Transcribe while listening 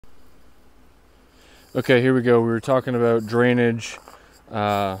Okay, here we go. We were talking about drainage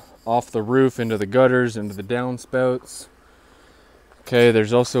off the roof into the gutters, into the downspouts. Okay,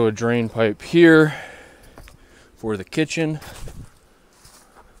 there's also a drain pipe here for the kitchen.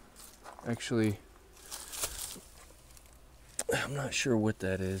 Actually, I'm not sure what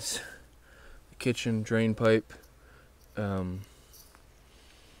that is. The kitchen drain pipe,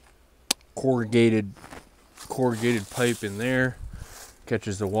 corrugated pipe in there,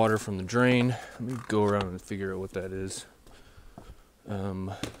 catches the water from the drain. Let me go around and figure out what that is.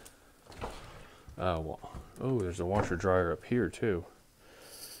 There's a washer dryer up here too.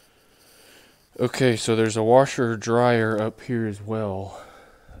 Okay, so there's a washer dryer up here as well,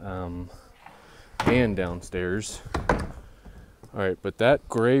 and downstairs. All right, but that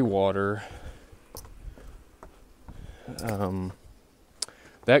gray water,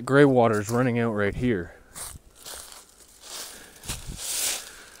 is running out right here.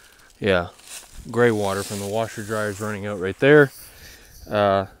 Yeah, gray water from the washer dryer is running out right there.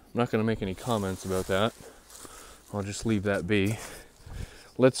 I'm not going to make any comments about that. I'll just leave that be.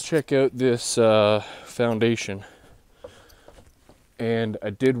 Let's check out this foundation. And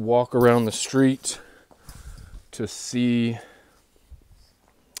I did walk around the street to see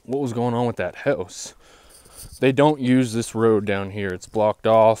what was going on with that house. They don't use this road down here. It's blocked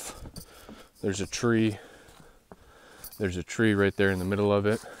off. There's a tree. There's a tree right there in the middle of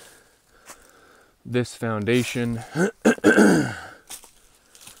it. This foundation.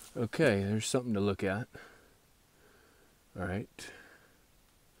 Okay, there's something to look at. All right.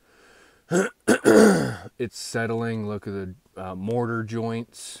 It's settling. Look at the mortar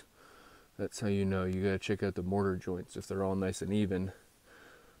joints. That's how you know. You gotta check out the mortar joints. If they're all nice and even,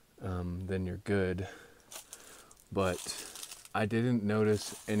 then you're good. But I didn't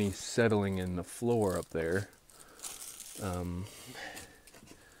notice any settling in the floor up there.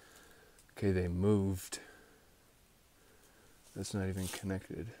 Okay, they moved. That's not even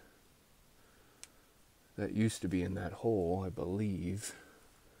connected. That used to be in that hole, I believe.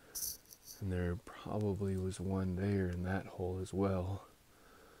 And there probably was one there in that hole as well.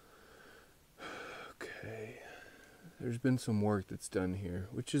 Okay. There's been some work that's done here,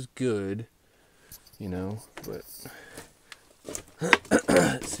 which is good, you know, but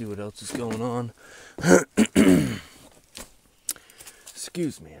let's see what else is going on.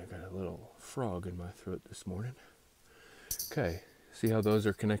 Excuse me, I got a little frog in my throat this morning. Okay, see how those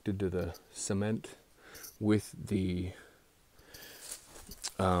are connected to the cement with the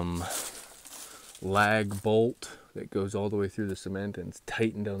lag bolt that goes all the way through the cement and it's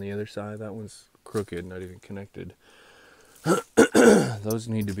tightened on the other side. That one's crooked, not even connected. Those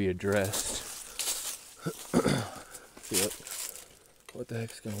need to be addressed. See what the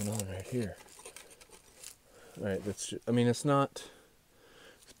heck's going on right here? All right, that's just, I mean, it's not,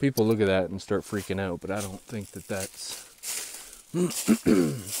 people look at that and start freaking out, but I don't think that that's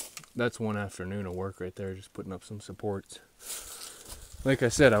that's one afternoon of work right there, just putting up some supports. Like I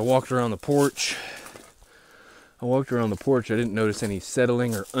said, I walked around the porch. I didn't notice any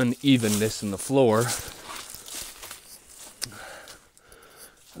settling or unevenness in the floor.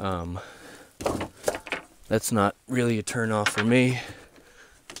 That's not really a turn off for me.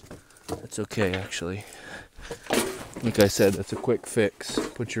 That's okay, actually. Like I said, that's a quick fix.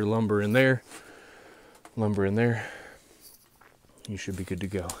 Put your lumber in there. You should be good to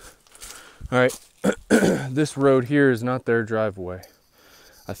go. All right. This road here is not their driveway.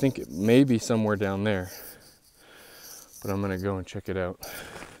 I think it may be somewhere down there, but I'm gonna go and check it out.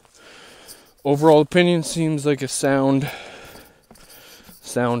 Overall opinion seems like a sound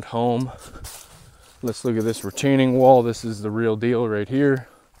home. Let's look at this retaining wall. This is the real deal right here.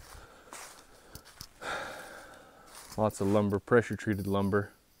 Lots of lumber, pressure treated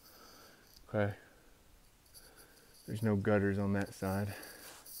lumber. Okay. There's no gutters on that side,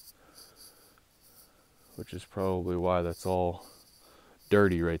 which is probably why that's all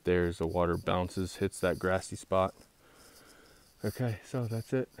dirty right there as the water bounces, hits that grassy spot. Okay, so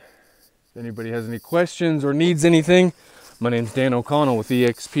that's it. If anybody has any questions or needs anything, my name's Dan O'Connell with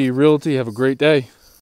eXp Realty. Have a great day.